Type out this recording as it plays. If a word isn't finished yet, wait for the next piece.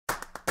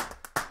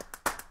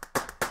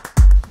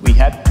We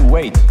had to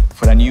wait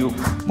for a new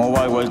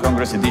Mobile World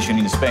Congress edition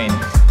in Spain,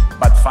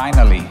 but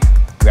finally,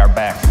 we are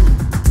back.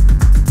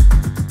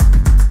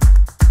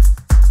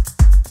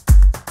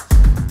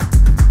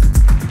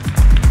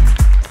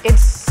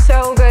 It's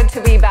so good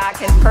to be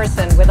back in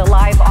person with a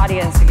live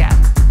audience again.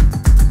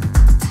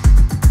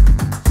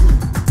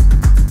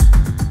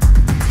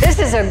 This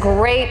is a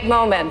great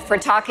moment for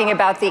talking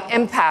about the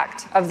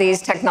impact of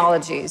these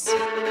technologies.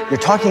 You're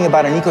talking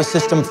about an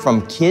ecosystem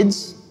from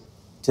kids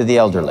to the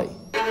elderly,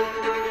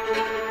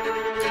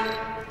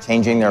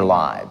 changing their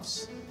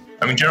lives.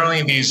 I mean,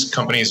 generally, these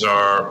companies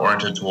are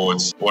oriented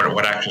towards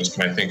what actions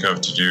can I think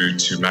of to do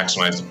to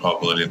maximize the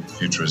probability that the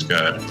future is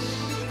good.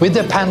 With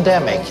the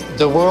pandemic,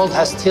 the world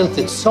has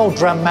tilted so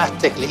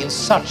dramatically in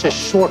such a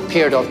short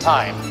period of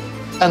time.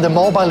 And the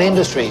mobile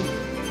industry,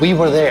 we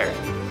were there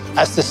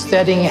as the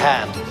steadying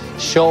hand,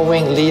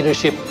 showing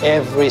leadership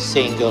every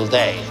single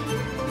day.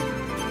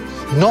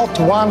 Not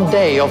one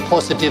day of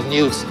positive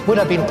news would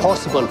have been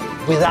possible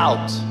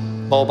without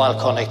mobile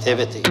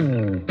connectivity.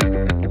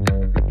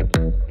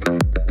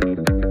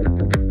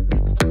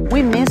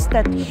 We missed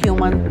that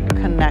human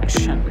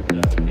connection,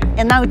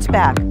 and now it's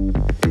back.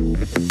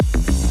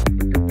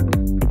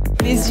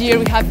 This year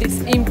we have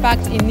this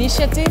impact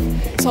initiative,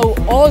 so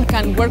all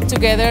can work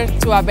together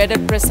to a better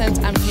present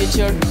and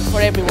future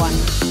for everyone.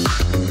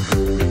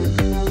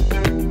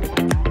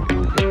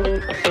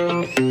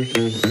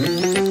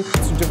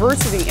 So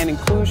diversity and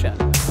inclusion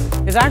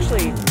is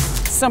actually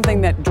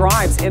something that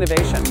drives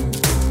innovation.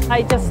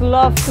 I just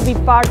love to be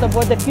part of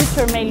what the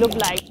future may look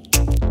like.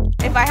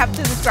 If I have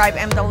to describe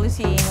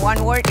MWC in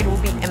one word, it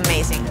will be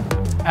amazing.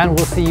 And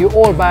we'll see you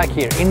all back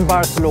here in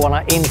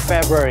Barcelona in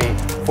February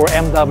for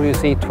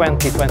MWC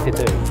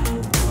 2022.